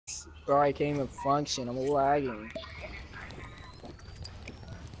bro. I can't even function. I'm lagging.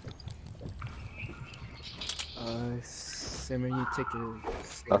 Simmer, you take a.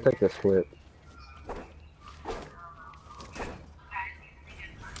 I'll take the slip.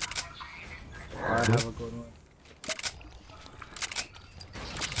 I have a good one.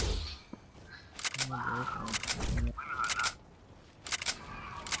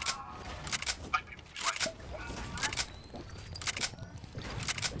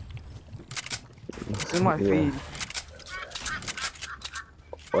 It's in my feed.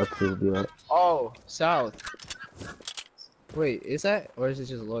 What's his deal? Oh, south. Wait, is that or is it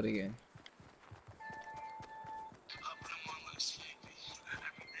just load again?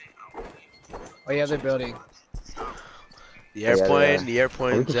 Oh yeah, they're building. The airplane, yeah. the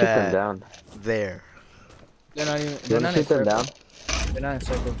airplane's We can shoot them down. there. They're not even. You They're wanna not in shoot them circle. down? They're not in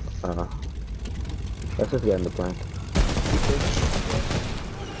circle. Let's just get in the plane.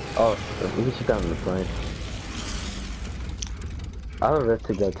 Oh, we can shoot down in the plane. I have a rift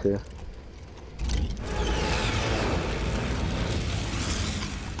to go to.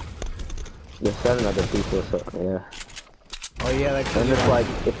 There's 7 other people, so yeah. Oh yeah, like. And it's like,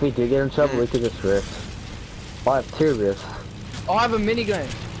 if we do get in trouble, we could just rift. Oh, I have 2 rifts. Oh, I have a minigun.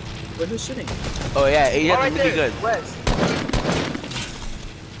 Where's who's shooting? Oh yeah, he Oh, has right a there. minigun. West.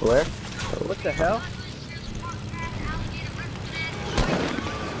 Where? What the hell?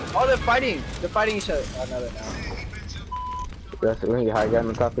 Oh, they're fighting. They're fighting each other. Oh, no, they're not. We're gonna get high ground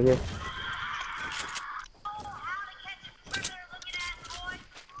on top of here.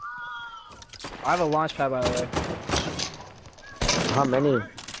 I have a launch pad, by the way. How many?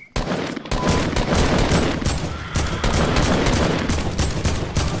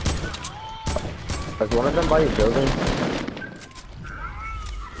 Is one of them by your building?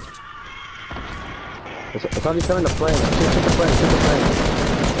 It's on you coming to plane. Shoot the plane, shoot the plane.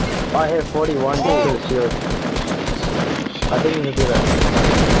 Oh, I hit 41 to the shield. I think you need to do that.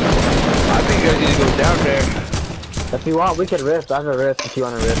 I think you guys need to go down there. If you want, we could rift. I have a rift if you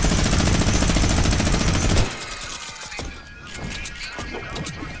want to rift.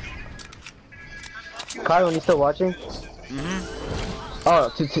 Kyle, are you still watching? Oh,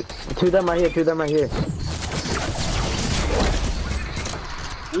 two of them right here, 2 of them right here.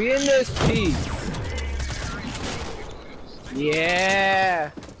 We in this P.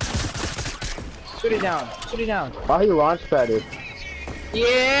 Yeah. Shoot it down. Shoot it down. Oh, he launch padded.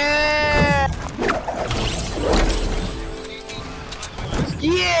 Yeah.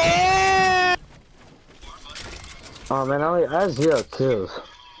 Yeah. Oh man, I have 0 kills.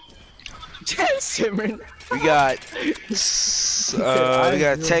 Simran. We got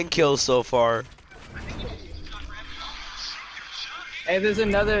 10 kills so far. Hey, there's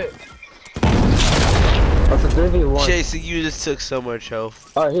another. That's a 3v1. Jason, you just took so much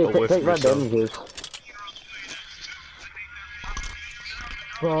health. Oh, here, away take from my yourself. damages.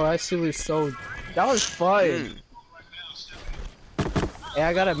 Bro, that shit was so. That was fun. Hey,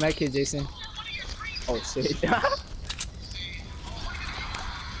 I got a mech kit, Jason. Oh shit.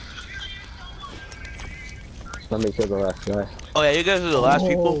 Let me kill the last guy. Oh yeah, you guys are the last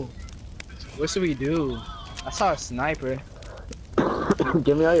people. What should we do? I saw a sniper.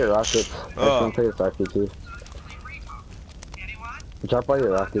 Give me all your rockets. I Oh. can play this RPG. Drop all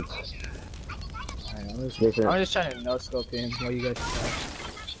your rockets. I'm Jason, just trying to no scope him while you guys talk.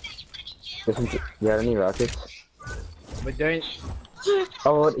 Jason, you got any rockets? But during.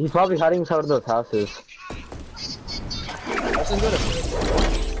 Oh, well, he's probably hiding inside of those houses. Let's just go to.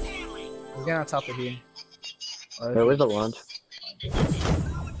 Let's get on top of here. Hey, where's the launch?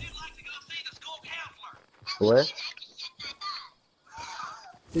 Where?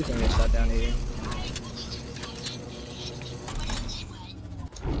 Please don't get shot down here.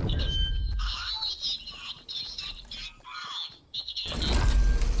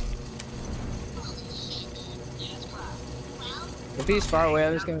 If he's far away,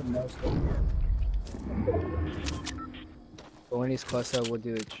 I'm just gonna no scope. But when he's close up, we'll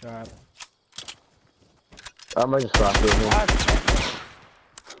do a trap. I might just rocket him.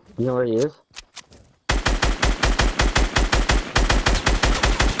 You know where he is?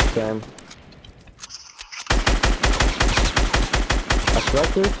 Sam. I feel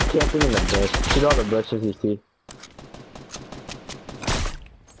like he's camping in the bush. Shoot all the bushes you see.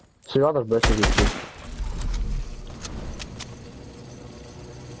 Shoot all the bushes you see.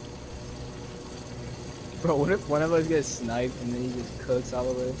 Bro, what if one of us gets sniped and then he just cooks all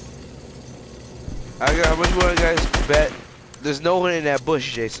of us? I got how much more guys bet? There's no one in that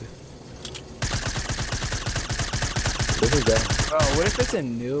bush, Jason. This is dead. Bro, what if it's a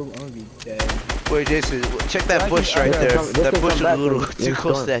noob? I'm gonna be dead. Wait, Jason, check that I bush can- right yeah, there. come- That this bush is is come a little back too in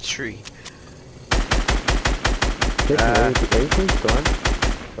close to storm. that tree. Jason, are you seeing storm?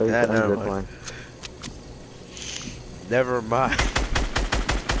 Or Nah, you on never zip mind. line? Never mind.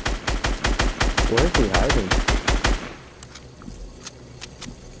 Where is he hiding?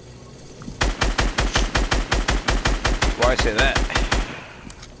 Why I say that?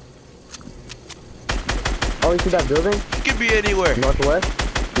 Oh, you see that building? Could be anywhere. Northwest?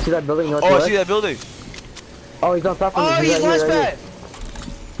 You see that building Oh, northwest? I see that building. Oh, he's on top of me. Oh, he's right launch here, right pad.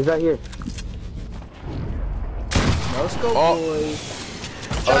 here. He's right here. No scope, Oh. boys.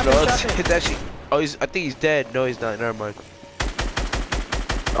 Oh no, Shot him. it's actually. Oh, I think he's dead. No, he's not. Never mind.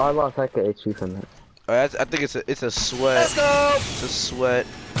 Oh, I lost like an HP from that. Oh, I think it's a sweat. Let's go. It's a sweat.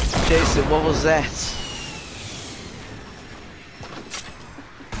 Jason, what was that?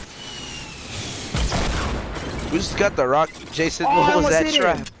 We just got the rock. Jason, Oh, I what was almost that hit him.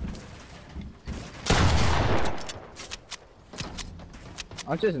 trap?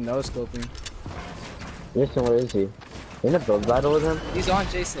 I'm just no scoping. Jason, where is he? In a build battle with him? He's on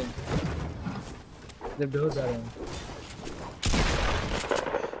Jason. The builds at him.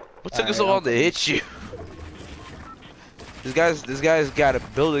 What took us Alright, so long I'm to hit you? This guy's got a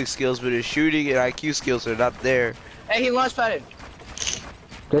building skills, but his shooting and IQ skills are not there. Hey, he launch padded.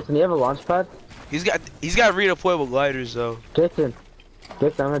 Jason, you have a launch pad? He's got redeployable gliders though. Jason, I'm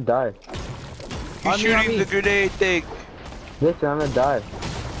gonna die. He's On me, on shooting me. the grenade thing. Jason, I'm gonna die.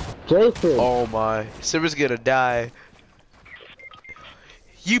 Jason! Oh my, Simmer's gonna die.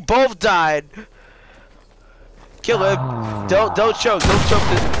 You both died. Kill him. Don't choke. Don't choke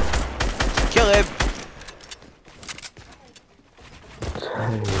this. Kill him.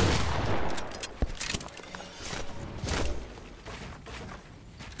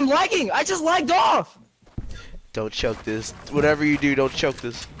 I'm lagging. I just lagged off. Don't choke this. Whatever you do, don't choke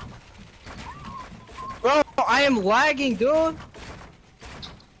this. Bro, I am lagging, dude.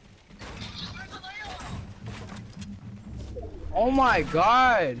 Oh my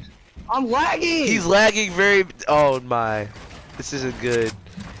god. I'm lagging. He's lagging very. Oh my, this isn't good.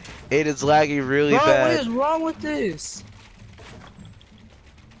 Aiden's lagging really Bro, bad. what is wrong with this?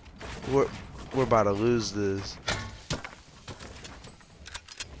 We're about to lose this.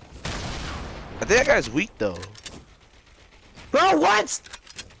 I think that guy's weak though. Bro, what?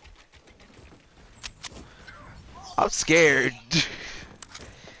 I'm scared.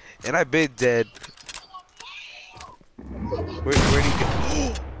 And I've been dead. Where'd he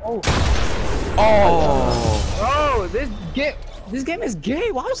go? Oh, Oh! bro, this game is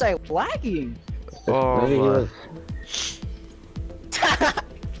gay. Why was I lagging? Oh, Maybe he my. was.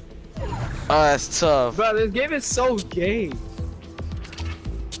 Oh, that's tough. Bro, this game is so gay.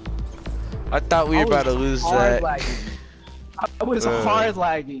 I thought we were about to lose that. Lagging. I was hard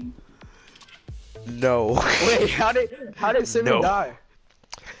lagging. No. Wait, how did Simon No. die?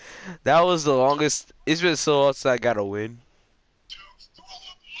 That was the longest. It's been so long since I got a win.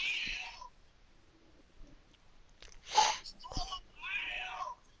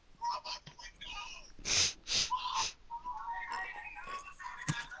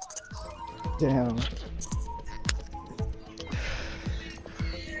 Damn.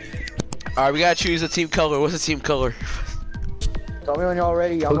 Alright, we gotta choose a team color. What's the team color? Tell me when you're all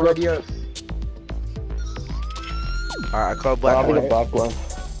ready. I'm ready up. Alright, I call black I'll be the one. black one.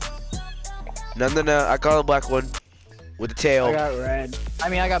 No, I call the black one. With the I tail. got red. I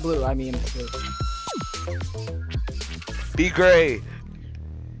mean, I got blue. I mean, blue. Be gray.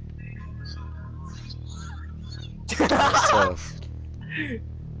 That's tough.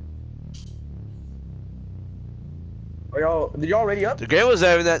 Did y'all ready up? The gray was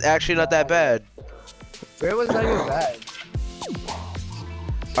actually not that bad. Red was not even bad.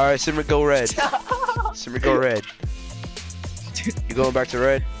 Alright, Simmer, go red. Simmer, go red. You going back to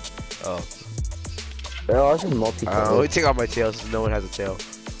red? Oh. Oh, this is multi-color. Let me take off my tail since no one has a tail.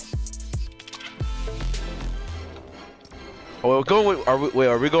 Oh, we're going with,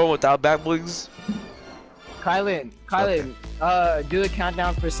 are we going without back blings? Kylan, do the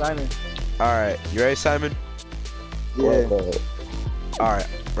countdown for Simon. Alright, you ready, Simon? Yeah. Alright,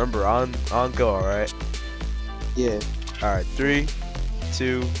 remember, on go, alright? Yeah. Alright, 3,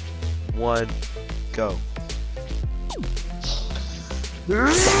 2, 1, go. More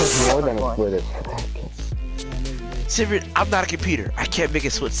than a split. Simmer, I'm not a computer. I can't make a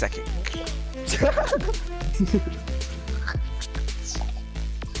split second.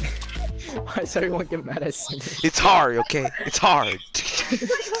 Why does everyone get mad at Simon? It's hard, okay? It's hard.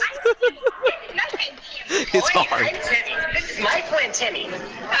 It's hard. I'm Timmy. This is my friend Timmy.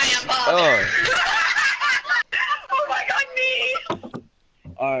 I am Bob. Oh. Oh my god,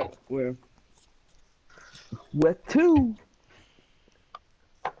 me! Alright, where? With 2.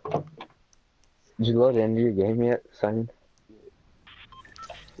 Did you load into your game yet, Simon?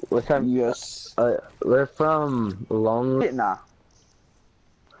 What time? Yes. We're from Lonely. Nah.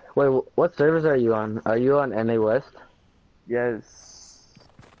 Wait, what servers are you on? Are you on NA West? Yes.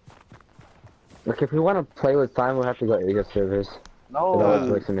 Like, if we want to play with time, we'll have to go Asia servers. It No.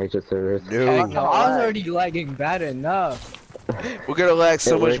 always works in Asia servers. No. Heck no, I was already lagging bad enough. We're gonna lag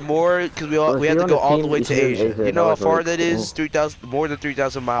so It much works. more because we Well, if have you're to on go a all team, the way you to should do Asia. Asia, You know how that far works. that is? 3,000, more than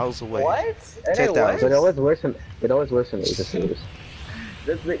 3,000 miles away. What? 10,000. But it always works in Asia servers.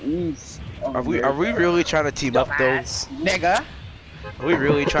 That's the East. Oh, Are we really trying to team up though? dumbass, nigga. Are we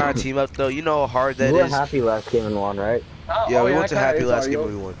really trying to team up though? You know how hard that You were is. happy last game and won, right? Oh, Yeah, we yeah, went to kinda happy is, last are game you?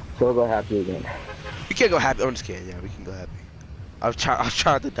 and we won. So we'll go happy again. We can't go happy. I'm just kidding. Yeah, we can go happy. I was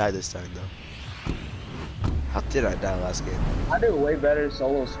trying to die this time though. How did I die last game? I did way better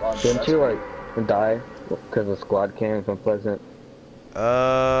solo squad. Didn't you like die because the squad came from Pleasant?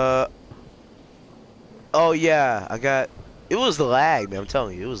 Oh yeah, I got. It was the lag, man. I'm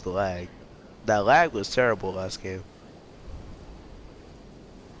telling you, it was the lag. That lag was terrible last game.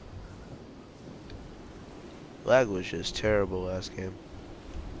 Lag was just terrible last game.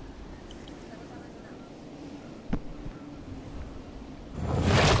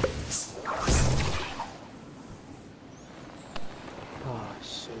 Oh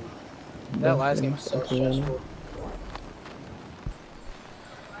shit. That last game was so stressful.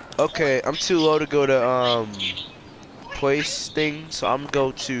 Okay, I'm too low to go to place thing, so I'm gonna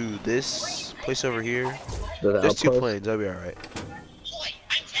go to this place over here. There's 2 planes. I'll be all right. Boy,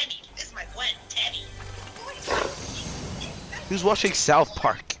 I'm Teddy. This is my friend, Teddy. Who's watching South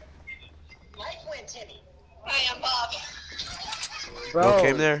Park? My friend, Teddy. I am Bob. Bro,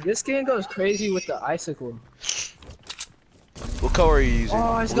 came there? this game goes crazy with the icicle. What color are you using?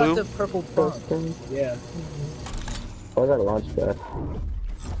 Oh, it's Blue? got the purple bump. Yeah. Oh, I got a launch pad.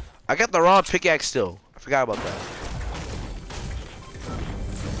 I got the wrong pickaxe still. I forgot about that.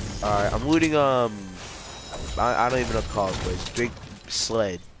 Alright, I'm looting, I don't even know what to call this place. Big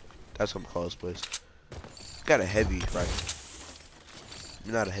sled. That's what I'm calling this place. Got a heavy rifle.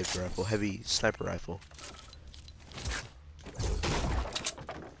 Not a heavy rifle, heavy sniper rifle.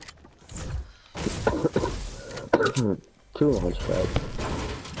 Two launch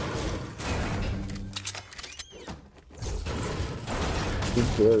pads. He's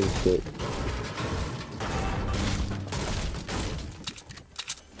very sick.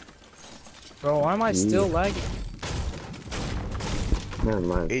 Bro, why am I still lagging? Never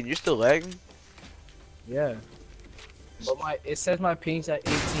mind. Aiden, you're still lagging? Yeah. But it says my ping's at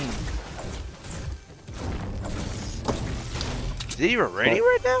 18. Is it even raining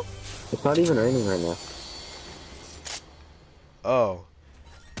right now? It's not even raining right now. Oh.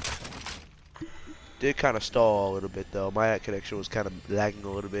 Did kind of stall a little bit though. My connection was kind of lagging a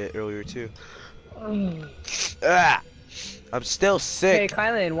little bit earlier too. Ah! I'm still Hey, sick.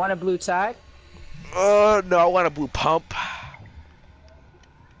 Kylan, want a blue tag? No, I want a blue pump.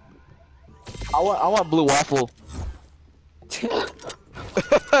 I want blue waffle.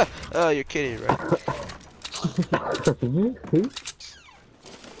 Oh, you're kidding, right?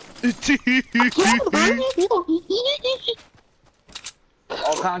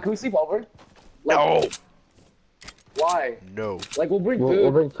 Oh, can we sleep over? No. Why? No. Like, we'll bring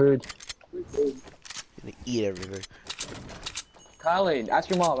We'll food. bring food. Gonna eat everything. Colin, ask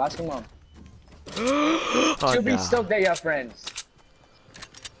your mom. Ask your mom. Oh, She'll be nah. stoked that you have friends.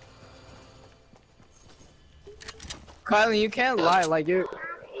 Kylan, you can't lie, like you're...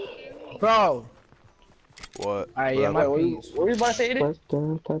 Bro! What? Alright, yeah, my Wait, ping's... what were you about to say,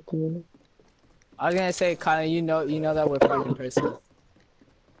 Aiden? I was gonna say, Kylan, you know that we're fun in person.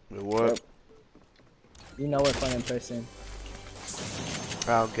 What? You know we're fun in person.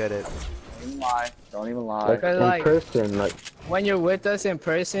 I don't get it. Don't even lie. Don't even lie. Like, Cause, in like- person, like, When you're with us in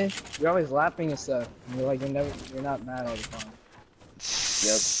person, you're always laughing and stuff. And you're like, you're not mad all the time.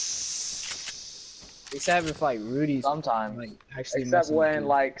 Yep. Except if like Rudy's Sometimes. like actually Except messing with when, you.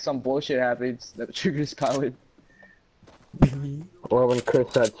 like, some bullshit happens that triggers Colin. or when Chris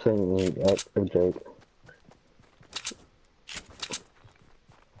starts singing at a Drake.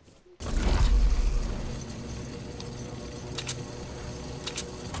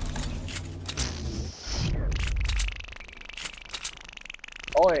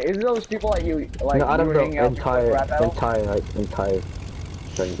 Oh, wait, is it those people like you, like, No, out you of were the hanging out before the rap battle? entire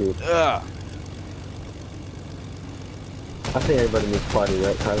thing, dude. Ugh. I think everybody needs party,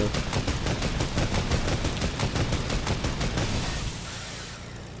 right, Tyler?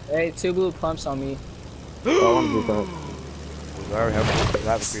 Hey, 2 blue pumps on me. I want to do that. I already have a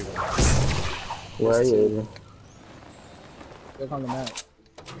creeper. Where are you, Aiden? Click on the map.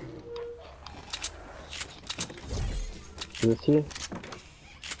 Is this here?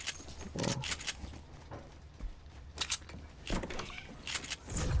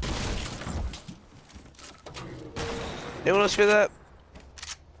 Anyone else hear that?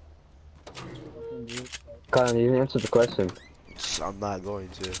 Colin, you didn't answer the question. I'm not going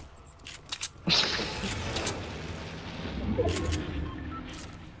to.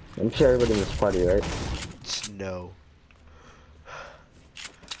 I'm sure everybody in this party, right? No.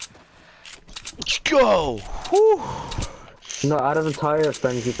 Let's go! Whew. No, out of entire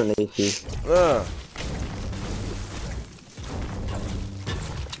friends keep an AC.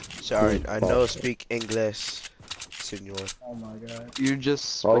 Sorry, I know speak English, senor. Oh my god. You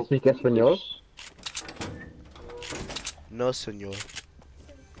just Oh, I spoke. speak Espanol? No, senor.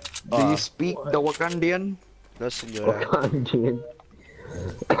 Do you speak the Wakandian? No, senora. Wakandian.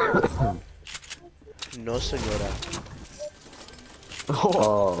 No, senora.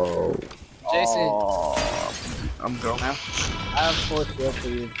 Oh. Jason, I'm girl now. I have 4 skill for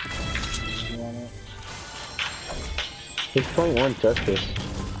you. You want it? 6.1 justice.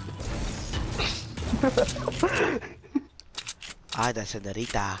 Ay, la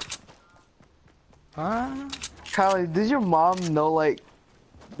senorita. Huh? Kylie, does your mom know like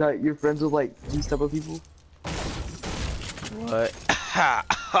that you're friends with like these type of people? What?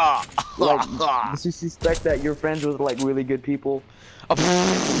 Like, does she suspect that you're friends with like really good people? The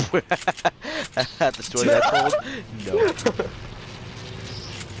story I told? No.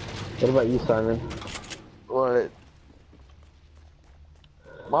 What about you, Simon? What?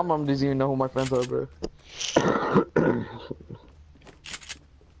 My mom doesn't even know who my friends are, bro.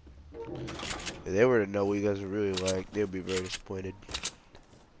 If they were to know what you guys are really like, they'd be very disappointed.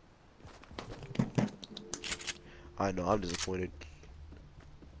 I know, I'm disappointed.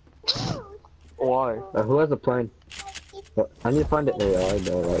 Why? Who has a plane? I need to find it. Yeah, I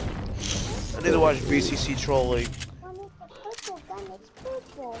know, like. I need to watch BCC trolling.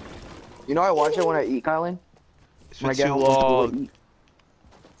 You know I watch it when I eat, Kylie. It's When I been get too home from school, long.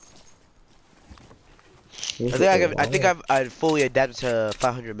 I eat. I think I've fully adapted to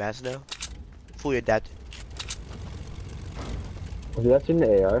 500 mass now. Fully adapted. Have you seen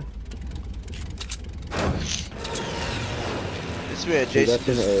the AR? This man Jason that's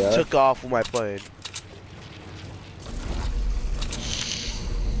an AR? just took off with my plane.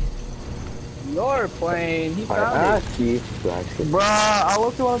 Your plane. He I found it. asked you. Bruh, I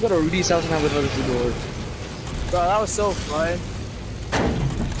love to want to go to Rudy's house and have another door. Bro, that was so fun.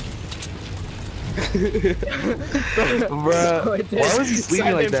 Bruh, why was he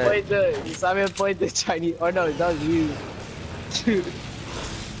sleeping like that? Simon played the Chinese. Oh no, that was you.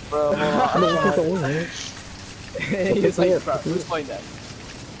 Bro, hold on. He was like, bro, who's playing that?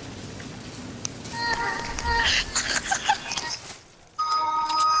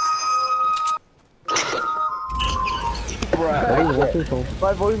 Bruh,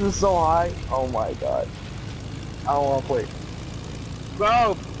 my voice is so high. Oh my god. I don't want to play.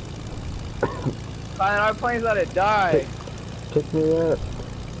 Bro! Kylan, our plane's about to die. Pick me up.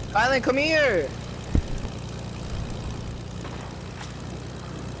 Kylan, come here!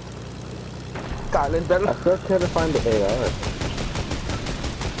 Kylan, better. I still can't find the AR.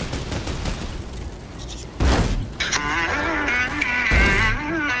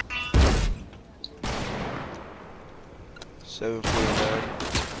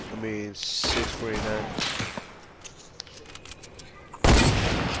 $7.49. I mean $6.49.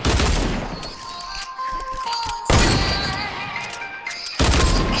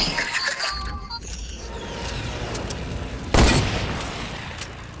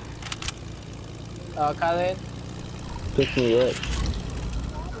 Kylan? Pick me up.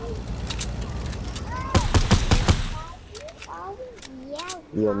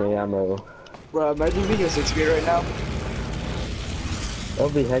 Yo, me ammo. Bro, imagine being a 6th grader right now. That'll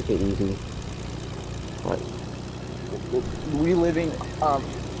be hecka easy. Like, Reliving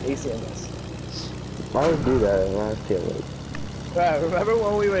ACMS. I would do that and I feel like. Bro, remember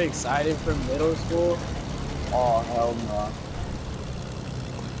when we were excited for middle school? Oh hell no.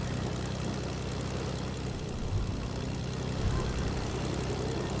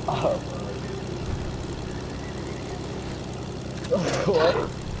 What?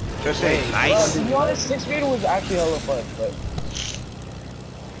 Just say Bro, nice. to be honest, 6th grade was actually hella fun, but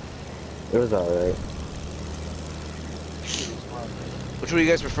It was alright. Which one do you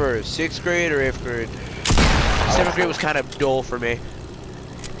guys prefer, 6th grade or 8th grade? 7th grade was kind of dull for me.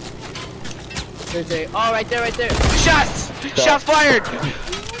 Oh, right there, right there. Shots! Shot fired!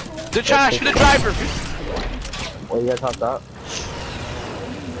 The trash for the driver! Oh, you guys hopped out?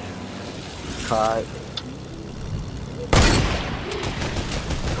 Cut.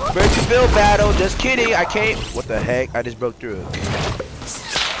 Merchantville battle. Just kidding. I can't. What the heck? I just broke through it.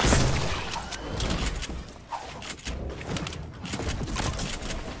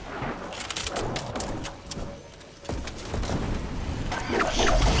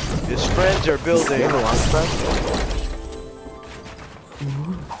 His friends are building.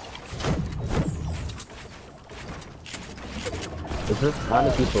 Is this how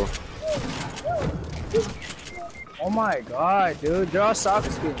many people? Oh my god, dude. They're all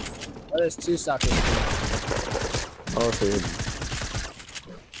soccer skins. Oh, there's 2 soccer skins. Oh, dude.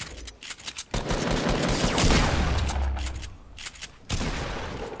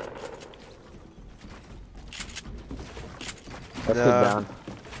 Let's sit down.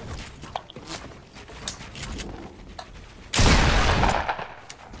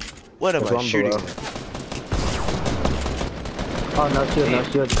 What am I shooting? Below. Oh, no shield, no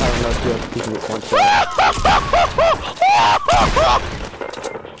shield, Kyle, no shield. Keep it one shot.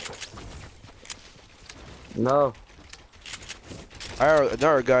 No. I heard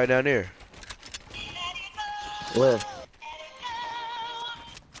another guy down here. Where?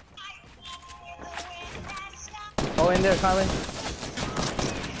 Oh, in there, Kylan.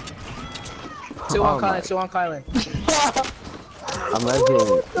 2 on Kylan, 2 on Kylan. I'm regging,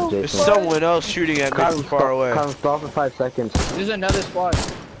 Jason. There's someone else shooting at me from far away. Kylan, stall for 5 seconds. There's another squad.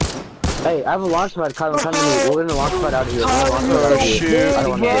 Hey, I have a launch pad, Kylan, come to me. We're gonna launch pad out of here. We're gonna launch pad out of here. I don't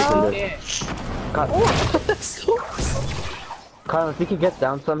wanna get in this. Kylan, if you can get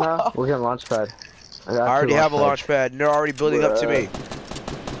down somehow, we're gonna launch pad. I already have a launch pad, and they're already building up to me.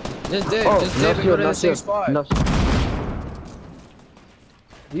 Just dip, Oh, just no dip and go shield, to no the same shield. spot. No.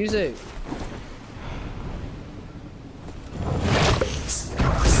 Use it.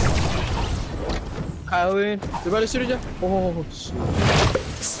 Kylan, you about to shoot it? Oh, shit.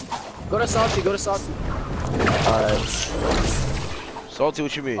 Go to Salty, go to Salty. Alright. Salty,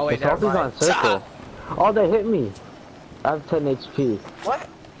 what you mean? Oh, wait, The never Salty's on mind. circle. Oh, they hit me. I have 10 HP. What?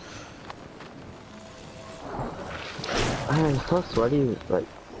 Man, it's so sweaty. Like,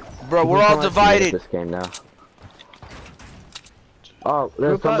 Bro, we're all divided. This game now. Oh,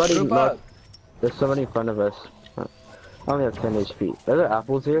 there's Group up, somebody. group up. There's somebody in front of us. I only have 10 HP. Are there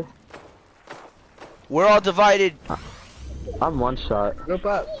apples here? We're all divided. I'm one shot. Group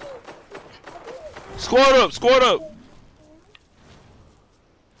up. Squad up, squad up.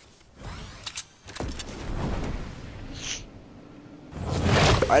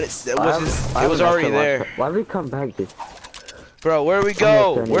 It was already there. Why did we come back, dude? Bro, where do we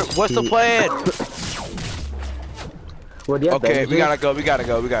go? What's the plan? Well, do you have Okay, we bandages? gotta go.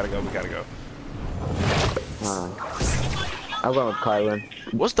 I'm going with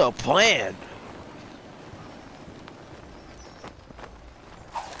Kylan. What's the plan?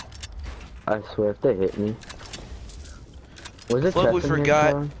 I swear, if they hit me. Was it Look, we chest in here,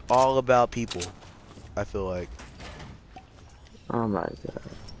 forgot Kylan? all about people. I feel like. Oh my god.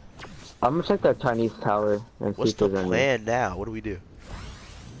 I'm gonna check that Chinese tower and What's see the if there's any plan now? What do we do?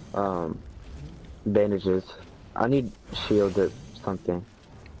 bandages. I need shield or something.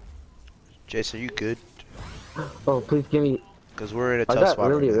 Jason, you good? Oh, please give me. Cause we're in a I tough got spot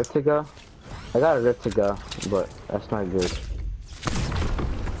really right a now. rift to go. I got a rift to go, but that's not good.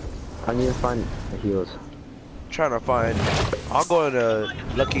 I need to find the heals. Trying to find. I'll go to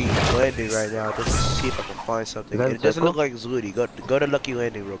Lucky Landing right now just to see if I can find something. Is that It doesn't circle? look like it's looty. Go to Lucky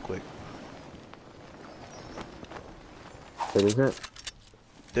Landing real quick. It isn't.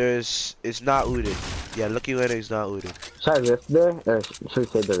 It's not looted. Yeah, Lucky Landing's not looted. Should I rift there, or should we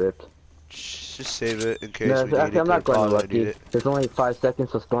save the rift? Just save it in case No, we need actually, it. I'm not going to Probably need lucky. it. There's only 5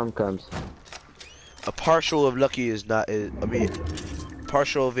 seconds till storm comes. A partial of Lucky is not. I mean,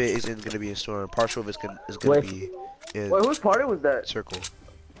 partial of it isn't gonna be in storm. Partial of it's is gonna Wait. be in Wait, whose party was that? circle.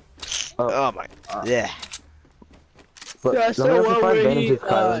 Oh. Oh my. Yeah. But Yeah, I let me said know if you one find where bandages, he,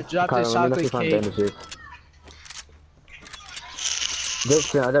 Kylan. dropped his Kylan, let me know if you chocolate find cake. bandages.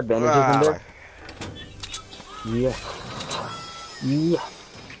 Are there bandages in there? Yes. Yeah.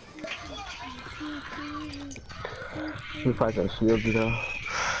 We find some shields though.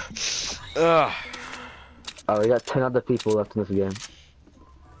 Ugh. Oh, we got 10 other people left in this game.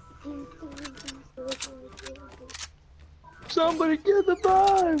 Somebody get the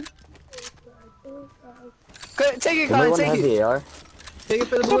vibe! Take it, Does anyone Colin, take have it. the AR? Take it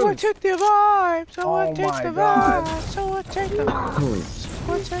for the Someone balloon. take the vibe. Someone Oh take my the God. vibe. Someone take the vibe.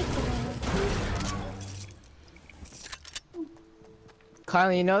 Someone take the vibe.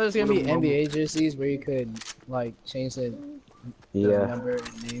 Kylie, you know there's gonna be NBA jerseys where you could like change the Yeah. number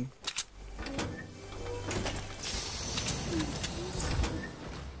and name.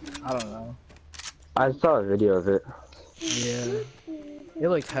 I don't know. I saw a video of it. Yeah. You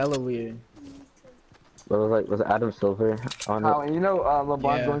look hella weird. But was Adam Silver on it? Oh, and you know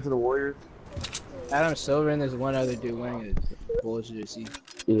LeBron's Yeah. going to the Warriors. Adam Silver and there's one other dude wearing a Bulls jersey.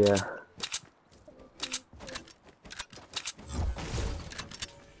 Yeah.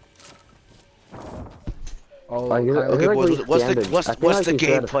 Oh, Like, is it- Kyler. is Okay, it like boys, we what's scanned the it? what's I feel what's like the we should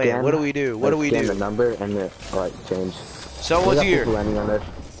game have plan? scanned- What do we do? What do we scan the do? number and it like change. Someone's we got here. people landing on this.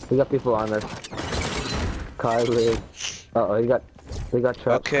 We got people on this. Kyler. Uh-oh, he got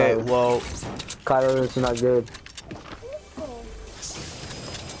trapped. Okay, Kyler. well, Kyler is not good.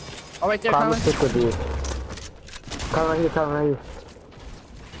 Oh, right there, Kyler, Kyler. stick with you. Kyler right here, Kyler right here.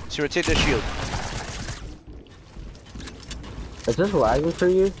 so take the shield. Is this lagging for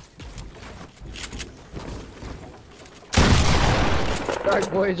you? Dark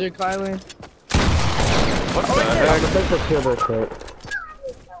Voyager, Kyler. What the I'm heck? gonna take the shield real quick.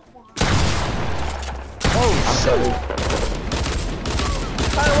 Oh, shoot.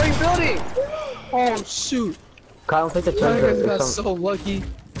 Kyler, what are you building? Oh, shoot. Kyler, take the Kyler charger. got There's some- so lucky.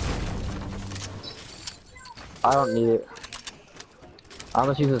 I don't need it. I'm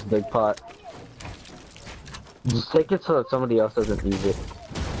gonna use this big pot. Just take it so that somebody else doesn't use it.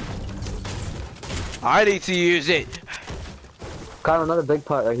 I need to use it. Kyle, another big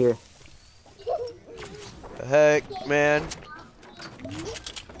pot right here. The heck, man.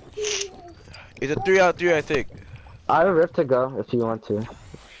 It's a 3 out of 3, I think. I have a rift to go if you want to.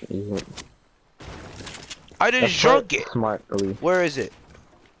 Use it. I just That's drunk quite it. Smart, Lee. Where is it?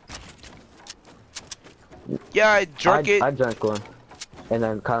 Yeah, I drunk it. I drank one. And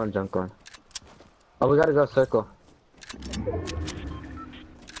then Kyle drank one. Oh, we gotta go circle.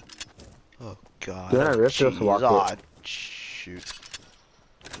 Oh God. You wanna rift, just Jeez, walk it. aw, shoot.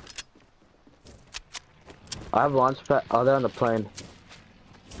 I have a launch pad. Oh, they're on the plane.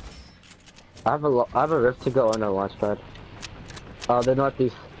 I have a rift to go on a launch pad. Oh, they're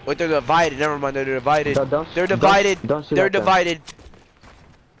northeast. Wait, they're divided. Never mind, they're divided. They're don't- divided. don't shoot They're at them. divided.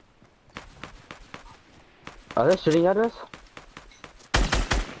 Are they shooting at us?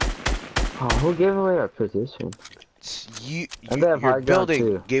 Oh, who gave away our position? And they have Your high ground, building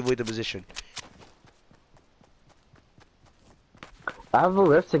too. gave away the position. I have a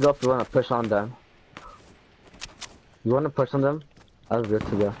rift to go if you want to push on them. You want to push on them? I have a rift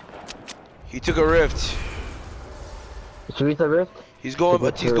to go. He took a rift. Should we use a rift? He's going. To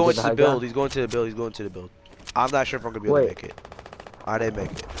get He's to going the to high the build. ground? He's going to the build. He's going to the build. I'm not sure if I'm gonna be able to Wait. make it. I didn't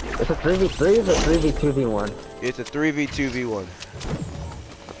make it. It's a 3v3 or a 3v2v1? It's a 3v2v1.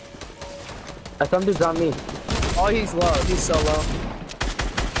 Some dude's on me. Oh, he's low. He's so low.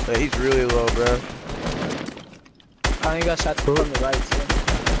 But he's really low, bro. I think I got shot from the right,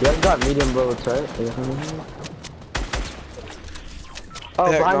 too. You guys got medium bullets, right? Oh,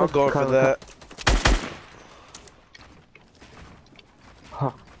 Heck, behind I'm us, going for Kyle. that.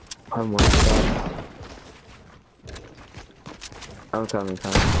 Huh. I'm one shot. I'm coming.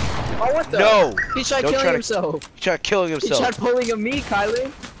 Oh, what the? No! He tried Don't killing try to- himself. He tried killing He himself. tried pulling a me,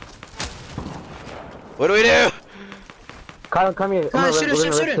 Kylie. What do we do? Kyle, come here. Kyle, shoot him, We're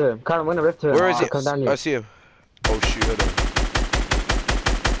gonna shoot rift him. to him. Kyle, we're gonna rift to him. Where is Oh, it? come down I here. see him. Oh shoot! Hold on.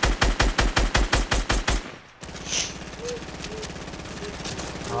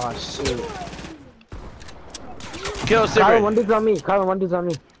 Oh, shoot. Kill Kyle, Cigarette. one dude's on me. Kyle, one dude's on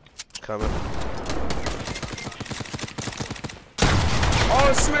me. Coming.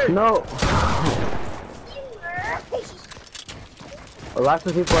 Oh, swear. No. Lots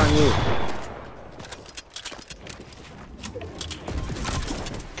of people on you.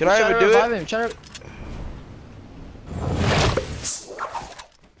 Can I ever do revive it? him. Try to...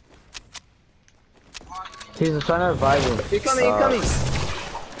 He's just trying to revive him. You're coming, you're coming.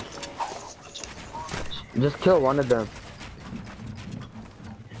 Just kill one of them.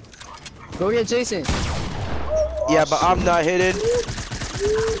 Go get Jason. Yeah, but I'm not hidden.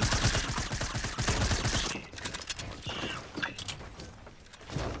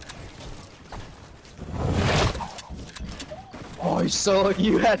 Oh, you're so lucky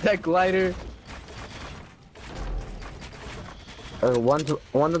you had that glider. One's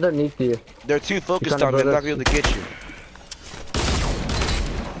underneath you. They're too focused trying on me. to I'm not build gonna be able to get you.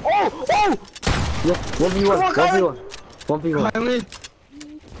 Oh, oh! Yes, 1v1, Come on, Colin. 1v1. 1v1. Kylie.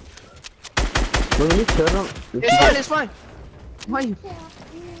 When you kill them, It's fine, it's fine. Why you?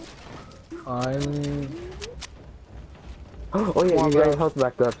 Kylie. oh yeah, Come on, you got bro. your health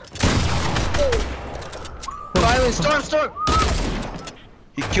back up. Kylie, storm, storm.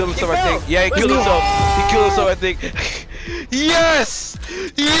 He killed himself, I fell. think. Yeah, he Let's killed go. himself. He killed himself, I think. Yes!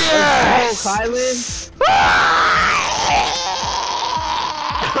 Yes! Oh, Kylie.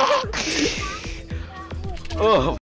 Oh